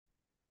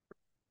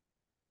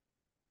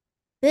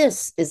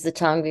This is the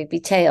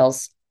Tombigbee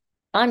Tales.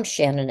 I'm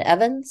Shannon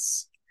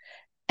Evans,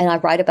 and I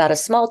write about a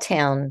small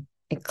town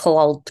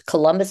called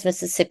Columbus,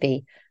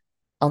 Mississippi,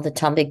 on the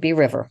Tombigbee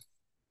River.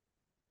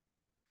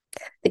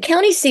 The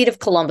county seat of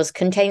Columbus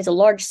contains a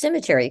large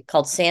cemetery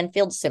called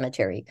Sandfield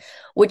Cemetery,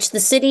 which the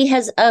city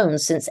has owned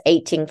since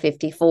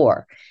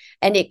 1854,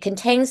 and it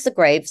contains the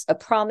graves of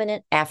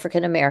prominent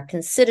African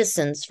American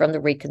citizens from the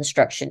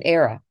Reconstruction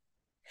era.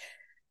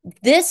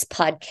 This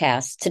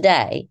podcast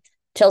today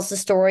tells the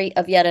story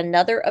of yet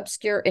another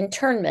obscure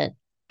internment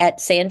at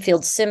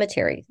Sandfield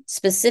Cemetery,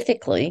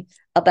 specifically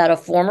about a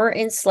former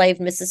enslaved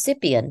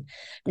Mississippian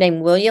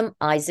named William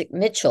Isaac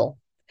Mitchell,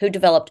 who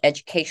developed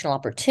educational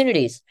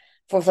opportunities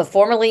for the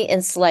formerly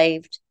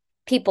enslaved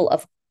people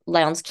of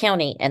Lowndes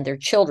County and their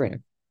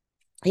children.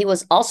 He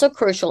was also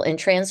crucial in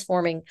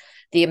transforming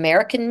the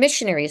American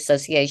Missionary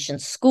Association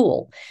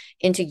school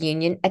into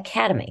Union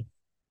Academy.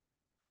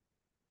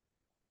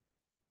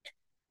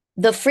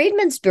 The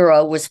Freedmen's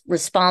Bureau was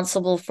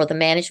responsible for the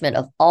management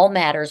of all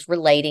matters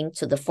relating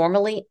to the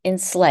formerly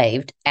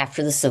enslaved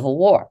after the Civil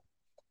War.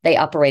 They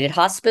operated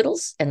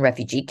hospitals and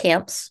refugee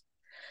camps,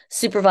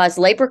 supervised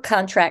labor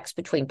contracts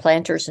between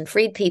planters and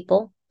freed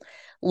people,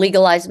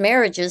 legalized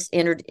marriages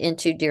entered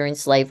into during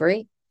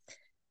slavery,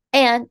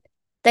 and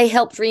they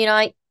helped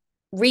reunite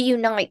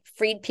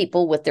freed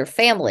people with their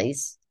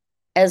families,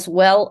 as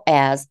well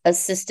as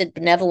assisted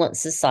benevolent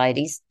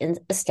societies in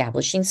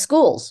establishing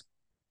schools.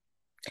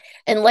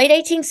 In late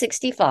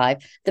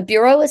 1865, the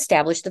Bureau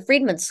established the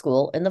Freedmen's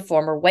School in the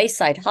former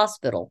Wayside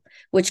Hospital,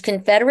 which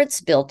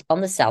Confederates built on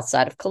the south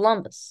side of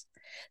Columbus.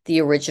 The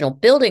original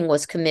building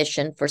was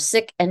commissioned for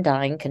sick and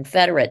dying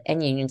Confederate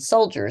and Union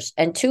soldiers,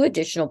 and 2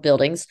 additional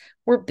buildings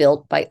were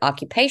built by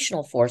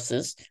occupational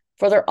forces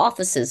for their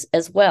offices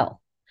as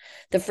well.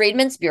 The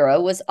Freedmen's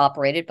Bureau was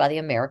operated by the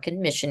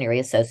American Missionary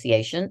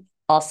Association,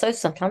 also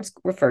sometimes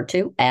referred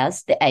to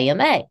as the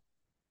AMA.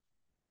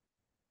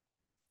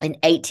 In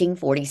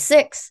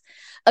 1846,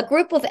 a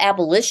group of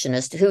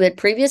abolitionists who had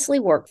previously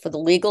worked for the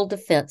legal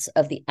defense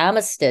of the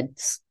Amistad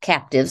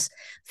captives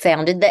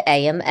founded the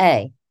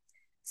AMA.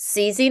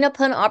 Seizing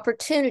upon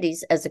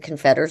opportunities as the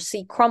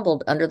Confederacy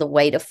crumbled under the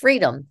weight of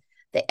freedom,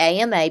 the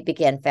AMA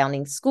began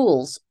founding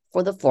schools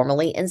for the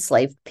formerly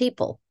enslaved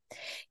people.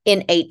 In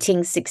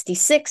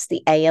 1866,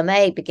 the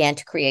AMA began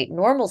to create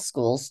normal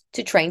schools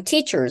to train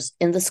teachers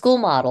in the school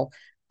model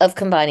of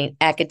combining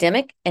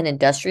academic and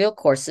industrial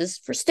courses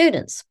for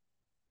students.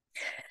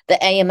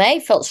 The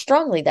AMA felt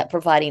strongly that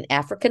providing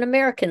African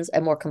Americans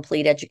a more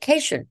complete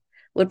education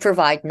would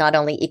provide not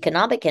only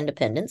economic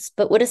independence,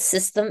 but would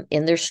assist them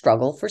in their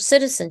struggle for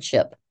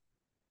citizenship.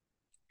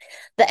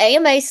 The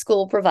AMA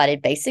school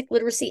provided basic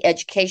literacy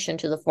education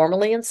to the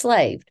formerly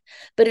enslaved,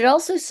 but it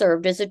also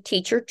served as a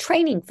teacher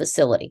training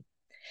facility.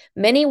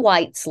 Many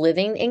whites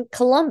living in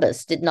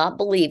Columbus did not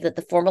believe that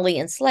the formerly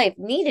enslaved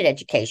needed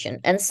education,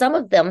 and some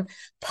of them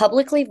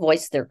publicly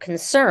voiced their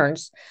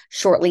concerns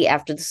shortly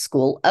after the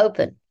school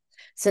opened.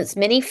 Since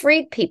many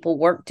freed people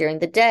worked during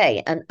the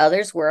day and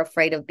others were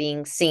afraid of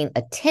being seen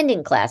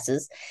attending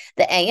classes,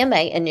 the AMA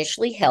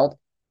initially held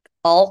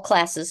all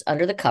classes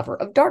under the cover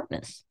of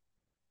darkness.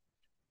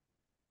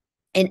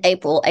 In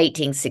April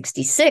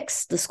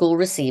 1866, the school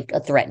received a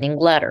threatening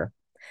letter.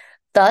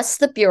 Thus,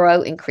 the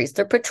Bureau increased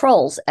their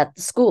patrols at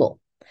the school.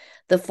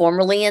 The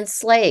formerly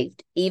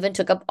enslaved even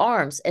took up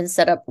arms and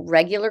set up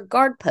regular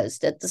guard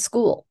posts at the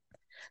school.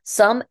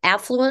 Some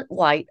affluent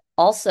white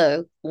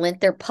also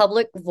lent their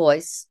public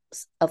voice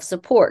of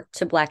support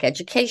to Black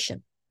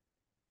education.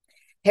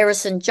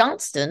 Harrison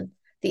Johnston,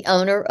 the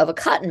owner of a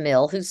cotton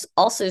mill, who's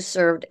also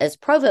served as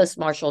provost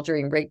marshal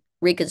during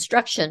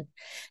Reconstruction,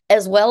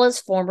 as well as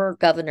former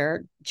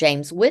Governor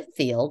James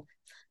Whitfield,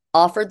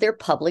 offered their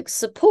public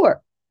support.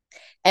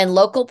 And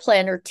local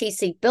planner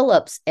T.C.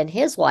 Billups and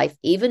his wife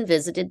even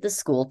visited the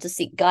school to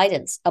seek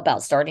guidance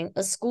about starting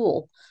a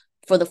school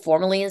for the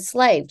formerly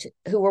enslaved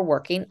who were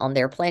working on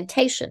their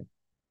plantation.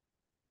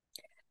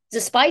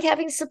 Despite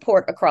having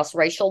support across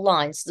racial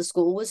lines, the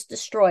school was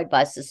destroyed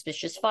by a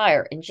suspicious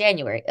fire in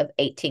January of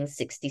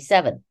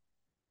 1867.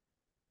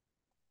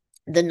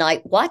 The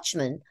night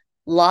watchman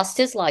lost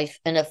his life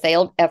in a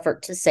failed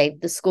effort to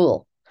save the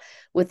school.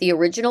 With the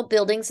original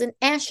buildings in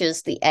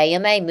ashes, the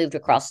AMA moved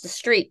across the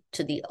street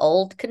to the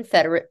old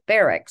Confederate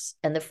barracks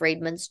and the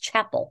Freedmen's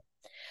Chapel.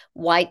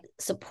 White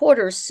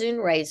supporters soon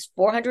raised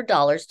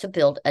 $400 to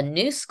build a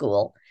new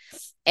school,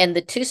 and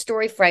the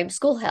 2-story frame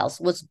schoolhouse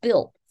was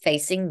built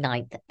facing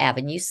 9th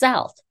Avenue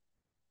South.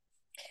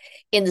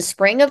 In the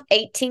spring of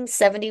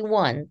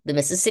 1871, the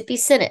Mississippi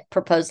Senate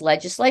proposed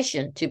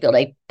legislation to build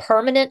a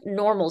permanent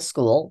normal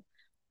school,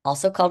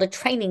 also called a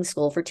training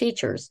school for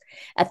teachers,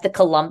 at the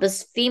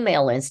Columbus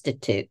Female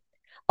Institute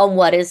on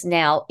what is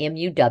now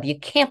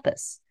MUW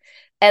campus,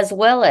 as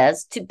well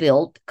as to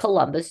build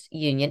Columbus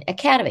Union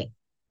Academy.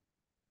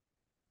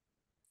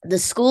 The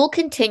school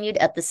continued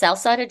at the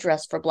Southside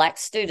address for Black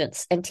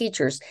students and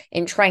teachers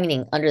in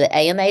training under the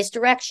AMA's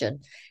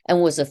direction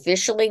and was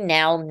officially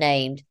now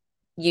named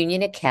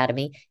Union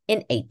Academy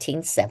in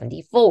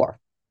 1874.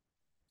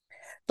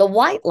 The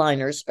White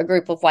Liners, a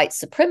group of white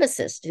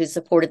supremacists who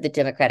supported the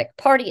Democratic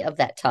Party of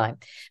that time,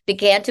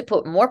 began to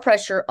put more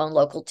pressure on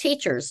local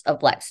teachers of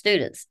Black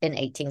students in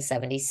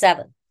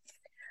 1877.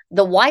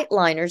 The White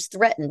Liners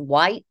threatened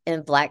white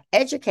and Black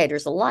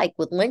educators alike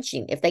with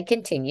lynching if they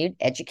continued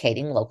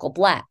educating local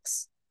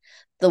Blacks.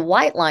 The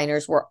White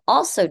Liners were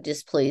also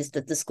displeased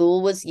that the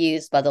school was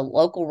used by the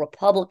local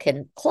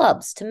Republican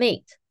clubs to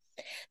meet.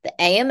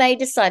 The AMA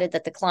decided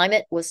that the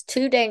climate was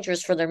too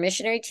dangerous for their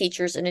missionary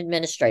teachers and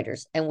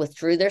administrators and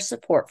withdrew their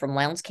support from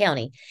Lowndes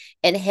County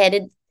and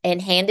handed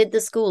the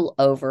school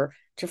over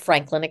to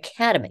Franklin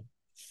Academy.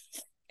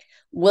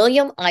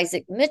 William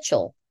Isaac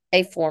Mitchell,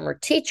 a former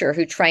teacher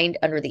who trained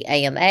under the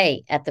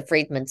AMA at the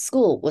Freedman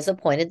School, was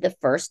appointed the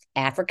first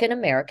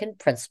African-American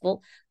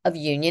principal of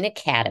Union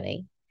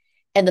Academy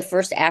and the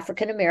first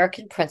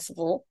African-American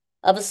principal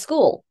of a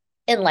school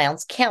in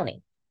Lowndes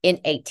County in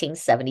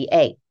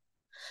 1878.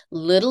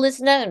 Little is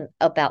known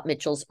about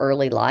Mitchell's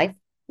early life.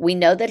 We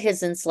know that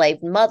his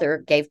enslaved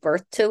mother gave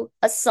birth to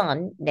a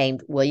son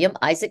named William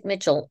Isaac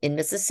Mitchell in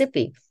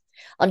Mississippi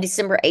on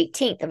December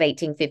 18th of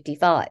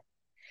 1855.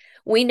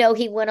 We know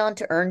he went on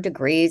to earn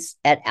degrees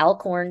at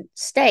Alcorn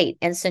State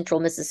and Central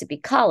Mississippi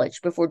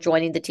College before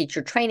joining the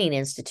Teacher Training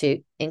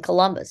Institute in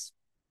Columbus.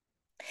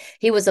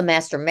 He was a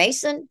master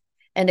mason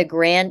and a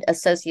grand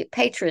associate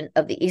patron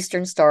of the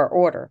Eastern Star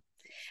Order.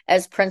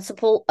 As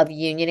principal of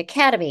Union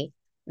Academy,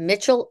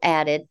 Mitchell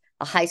added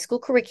a high school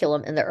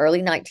curriculum in the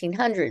early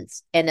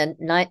 1900s, and a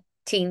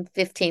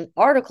 1915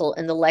 article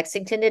in the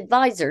Lexington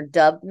Advisor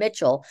dubbed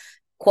Mitchell,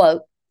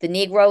 quote, the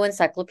Negro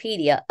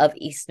Encyclopedia of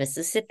East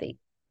Mississippi.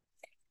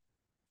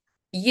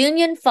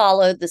 Union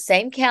followed the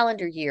same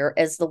calendar year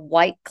as the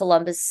white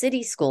Columbus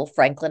City School,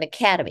 Franklin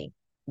Academy.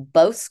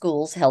 Both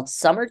schools held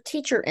summer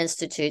teacher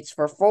institutes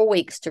for 4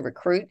 weeks to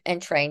recruit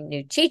and train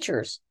new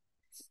teachers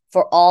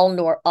for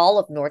all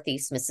of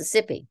Northeast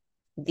Mississippi.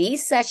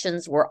 These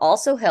sessions were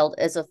also held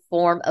as a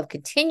form of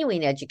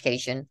continuing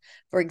education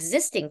for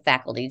existing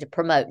faculty to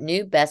promote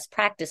new best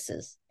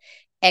practices.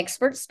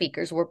 Expert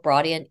speakers were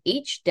brought in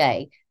each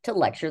day to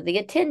lecture the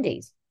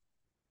attendees.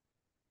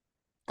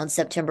 On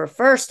September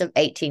 1st of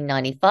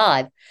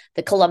 1895,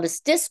 the Columbus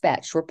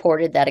Dispatch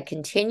reported that a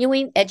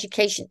continuing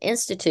education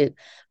institute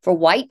for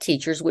white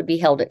teachers would be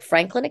held at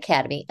Franklin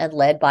Academy and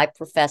led by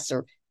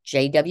Professor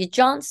J.W.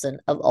 Johnson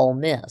of Ole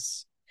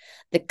Miss.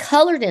 The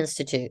Colored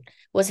Institute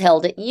was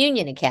held at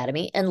Union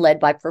Academy and led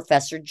by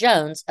Professor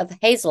Jones of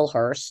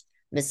Hazelhurst,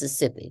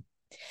 Mississippi.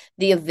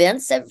 The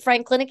events at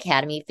Franklin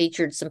Academy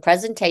featured some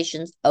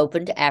presentations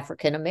open to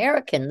African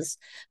Americans,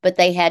 but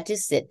they had to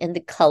sit in the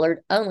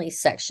colored-only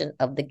section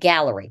of the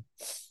gallery.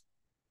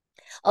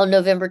 On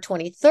November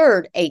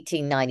 23rd,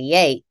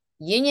 1898,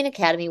 Union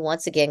Academy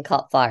once again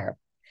caught fire.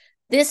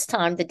 This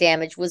time, the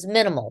damage was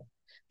minimal,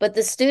 but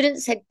the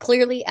students had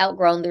clearly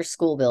outgrown their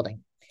school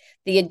building.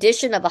 The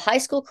addition of a high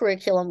school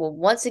curriculum will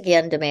once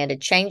again demand a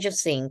change of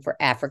scene for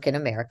African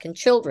American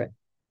children.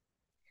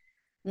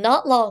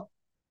 Not long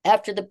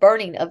after the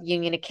burning of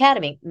Union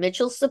Academy,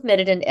 Mitchell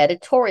submitted an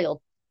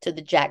editorial to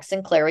the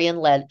Jackson Clarion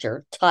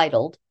Ledger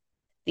titled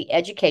The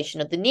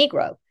Education of the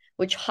Negro,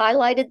 which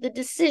highlighted the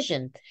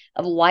decision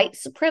of white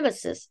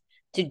supremacists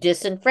to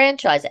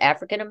disenfranchise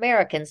African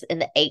Americans in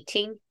the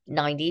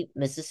 1890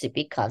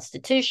 Mississippi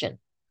Constitution.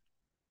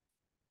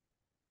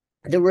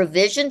 The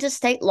revision to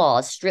state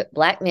laws stripped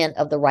Black men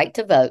of the right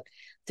to vote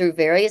through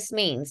various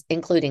means,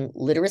 including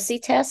literacy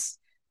tests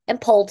and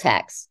poll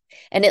tax,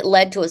 and it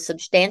led to a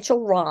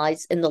substantial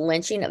rise in the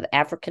lynching of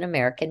African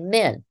American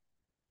men.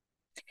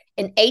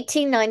 In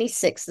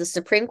 1896, the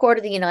Supreme Court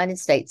of the United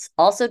States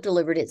also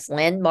delivered its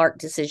landmark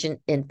decision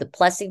in the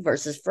Plessy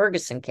versus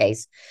Ferguson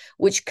case,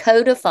 which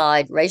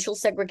codified racial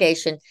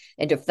segregation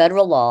into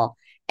federal law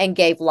and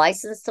gave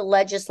license to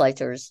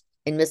legislators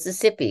in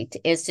Mississippi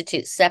to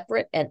institute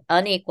separate and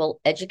unequal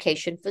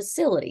education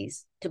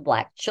facilities to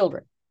Black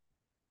children.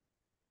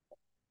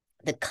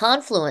 The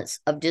confluence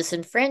of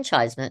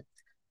disenfranchisement,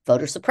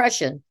 voter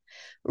suppression,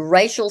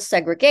 racial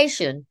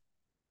segregation,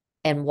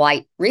 and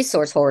white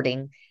resource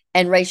hoarding,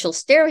 and racial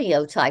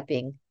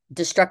stereotyping,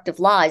 destructive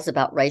lies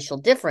about racial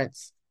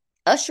difference,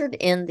 ushered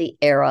in the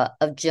era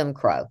of Jim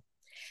Crow.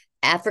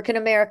 African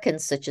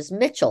Americans such as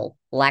Mitchell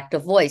lacked a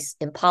voice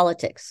in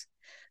politics.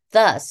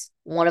 Thus,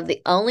 one of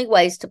the only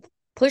ways to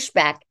push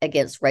back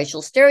against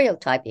racial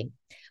stereotyping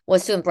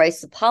was to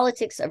embrace the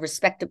politics of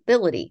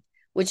respectability,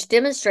 which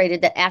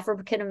demonstrated that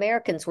African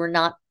Americans were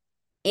not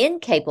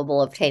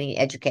incapable of obtaining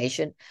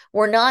education,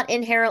 were not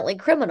inherently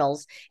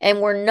criminals,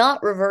 and were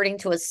not reverting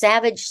to a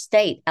savage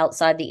state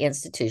outside the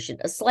institution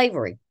of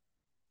slavery.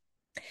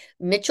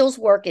 Mitchell's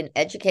work in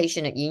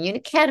education at Union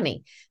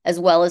Academy, as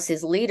well as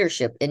his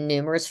leadership in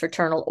numerous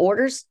fraternal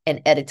orders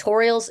and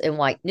editorials in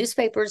white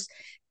newspapers,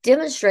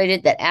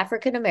 demonstrated that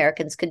African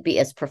Americans could be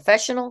as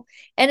professional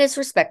and as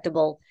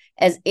respectable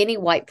as any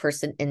white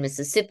person in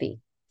Mississippi.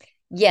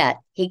 Yet,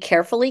 he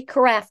carefully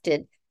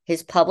crafted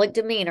his public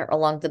demeanor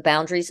along the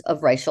boundaries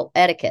of racial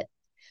etiquette.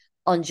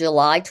 On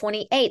July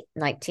 28,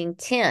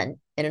 1910,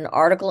 in an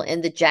article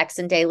in the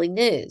Jackson Daily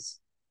News,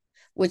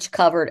 which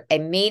covered a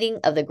meeting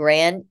of the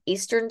Grand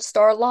Eastern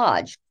Star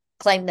Lodge,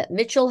 claimed that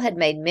Mitchell had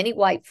made many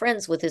white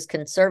friends with his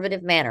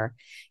conservative manner,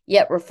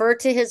 yet referred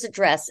to his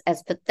address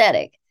as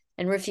pathetic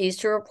and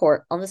refused to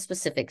report on the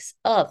specifics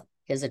of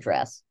his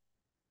address.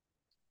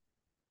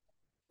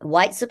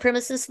 White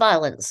supremacist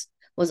violence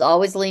was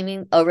always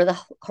leaning over the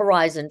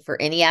horizon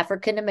for any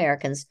African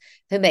Americans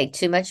who made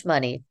too much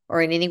money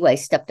or in any way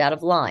stepped out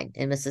of line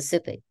in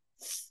Mississippi.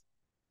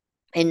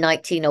 In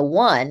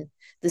 1901,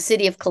 the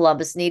city of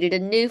Columbus needed a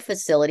new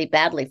facility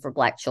badly for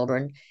Black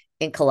children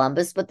in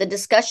Columbus, but the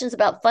discussions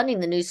about funding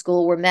the new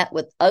school were met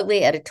with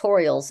ugly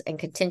editorials and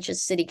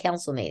contentious city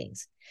council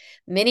meetings.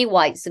 Many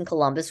whites in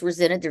Columbus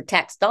resented their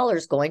tax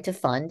dollars going to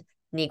fund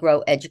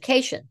Negro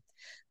education.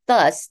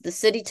 Thus, the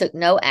city took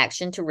no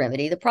action to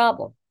remedy the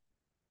problem.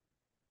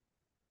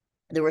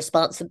 The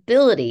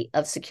responsibility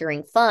of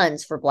securing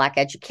funds for Black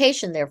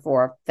education,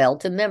 therefore, fell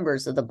to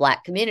members of the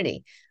Black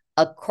community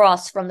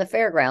across from the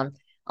fairground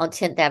on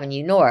 10th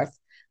Avenue North,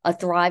 a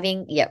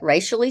thriving yet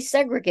racially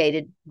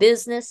segregated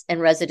business and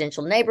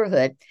residential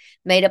neighborhood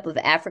made up of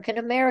African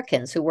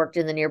Americans who worked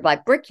in the nearby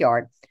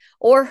brickyard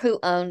or who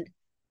owned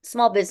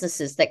small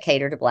businesses that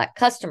catered to Black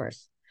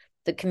customers.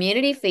 The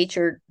community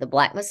featured the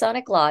Black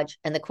Masonic Lodge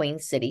and the Queen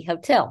City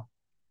Hotel.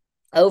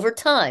 Over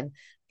time,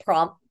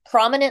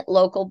 prominent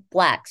local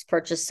Blacks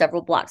purchased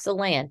several blocks of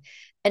land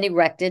and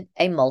erected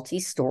a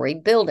multi-story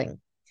building.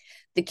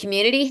 The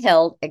community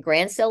held a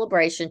grand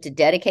celebration to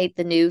dedicate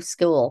the new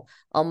school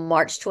on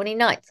March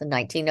 29th,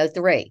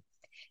 1903.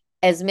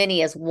 As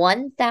many as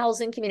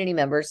 1,000 community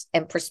members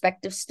and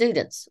prospective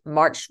students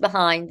marched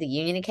behind the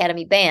Union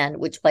Academy Band,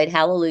 which played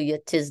Hallelujah,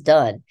 'Tis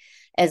Done,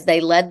 as they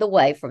led the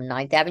way from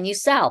 9th Avenue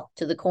South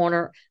to the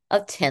corner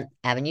of 10th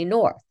Avenue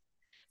North.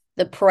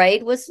 The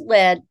parade was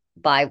led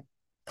by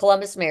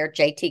Columbus Mayor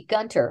J.T.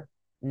 Gunter,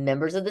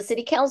 members of the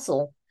City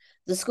Council,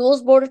 the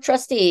school's Board of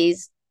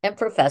Trustees, and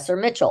Professor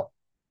Mitchell.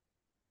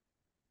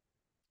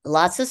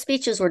 Lots of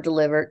speeches were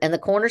delivered, and the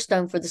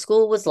cornerstone for the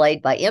school was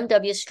laid by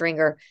M.W.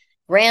 Stringer,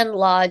 Grand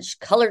Lodge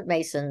Colored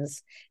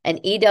Masons, and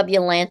E.W.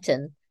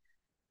 Lanton,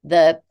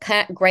 the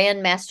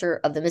Grand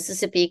Master of the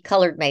Mississippi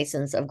Colored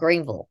Masons of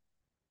Greenville.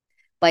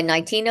 By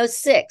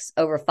 1906,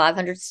 over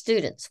 500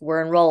 students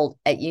were enrolled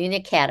at Union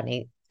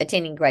Academy,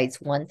 attending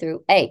grades 1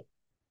 through 8.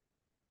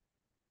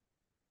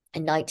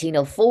 In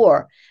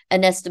 1904,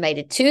 an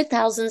estimated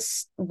 2,000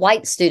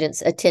 white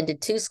students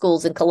attended two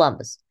schools in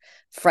Columbus: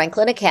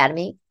 Franklin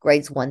Academy,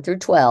 grades 1 through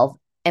 12,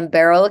 and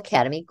Barrow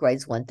Academy,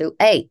 grades 1 through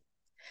 8.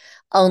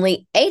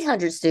 Only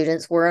 800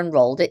 students were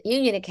enrolled at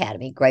Union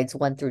Academy, grades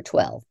 1 through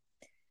 12.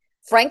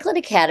 Franklin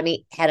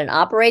Academy had an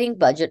operating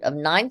budget of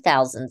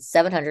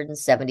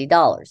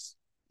 $9,770.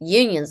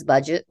 Union's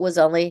budget was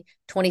only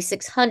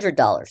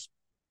 $2,600.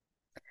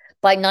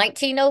 By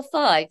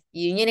 1905,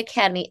 Union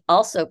Academy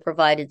also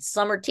provided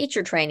summer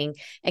teacher training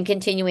and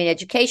continuing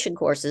education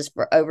courses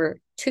for over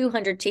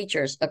 200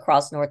 teachers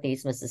across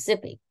Northeast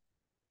Mississippi.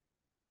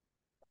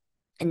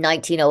 In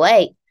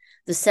 1908,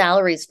 the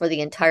salaries for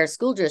the entire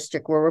school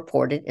district were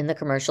reported in the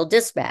Commercial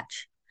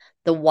Dispatch.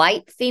 The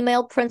white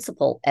female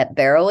principal at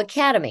Barrow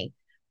Academy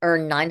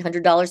earned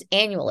 $900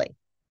 annually,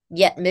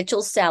 yet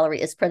Mitchell's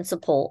salary as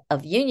principal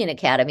of Union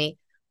Academy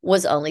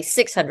was only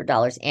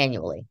 $600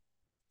 annually.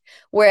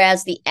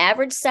 Whereas the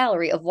average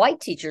salary of white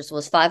teachers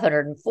was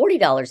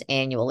 $540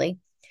 annually,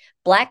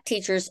 Black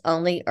teachers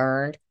only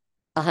earned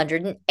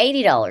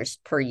 $180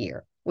 per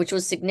year, which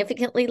was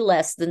significantly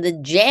less than the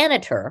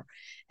janitor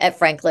at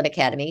Franklin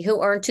Academy,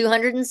 who earned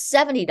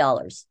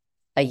 $270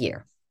 a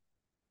year.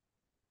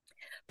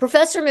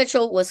 Professor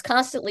Mitchell was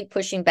constantly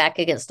pushing back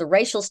against the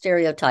racial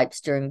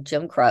stereotypes during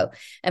Jim Crow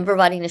and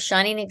providing a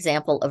shining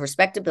example of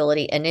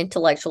respectability and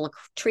intellectual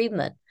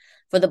achievement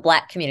for the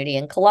Black community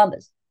in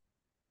Columbus.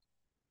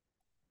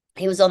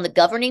 He was on the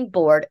governing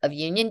board of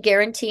Union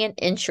Guarantee and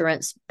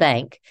Insurance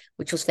Bank,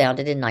 which was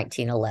founded in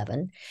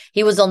 1911.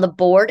 He was on the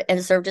board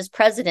and served as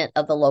president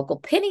of the local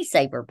Penny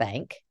Saver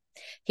Bank.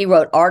 He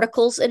wrote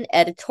articles and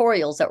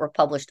editorials that were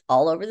published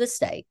all over the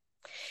state.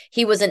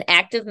 He was an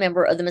active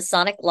member of the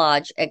Masonic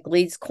Lodge at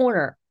Gleeds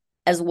Corner,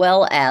 as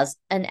well as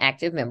an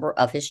active member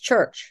of his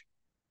church.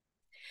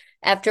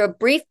 After a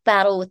brief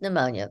battle with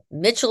pneumonia,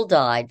 Mitchell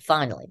died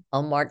finally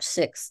on March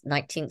 6,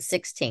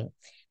 1916,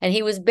 and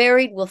he was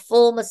buried with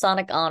full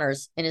Masonic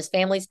honors in his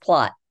family's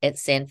plot at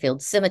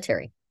Sandfield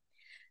Cemetery.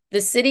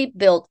 The city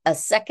built a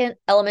second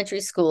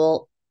elementary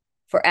school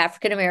for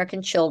African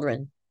American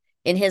children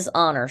in his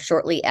honor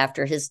shortly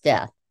after his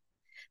death.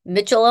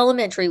 Mitchell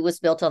Elementary was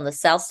built on the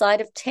south side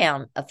of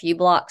town, a few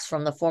blocks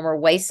from the former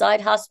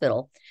Wayside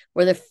Hospital,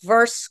 where the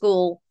first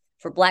school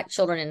for Black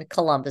children in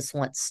Columbus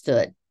once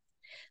stood.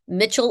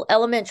 Mitchell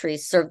Elementary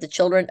served the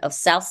children of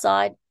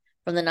Southside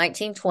from the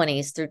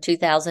 1920s through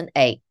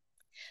 2008.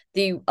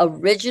 The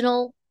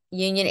original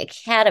Union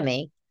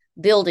Academy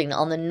building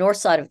on the north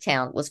side of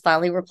town was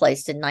finally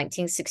replaced in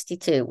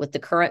 1962 with the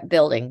current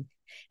building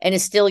and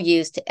is still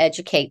used to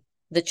educate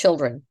the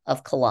children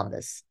of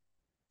Columbus.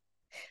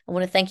 I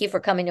want to thank you for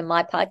coming to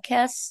my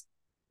podcast,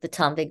 The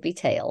Tom Bigby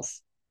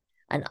Tales.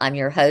 And I'm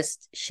your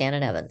host,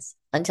 Shannon Evans.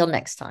 Until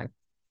next time.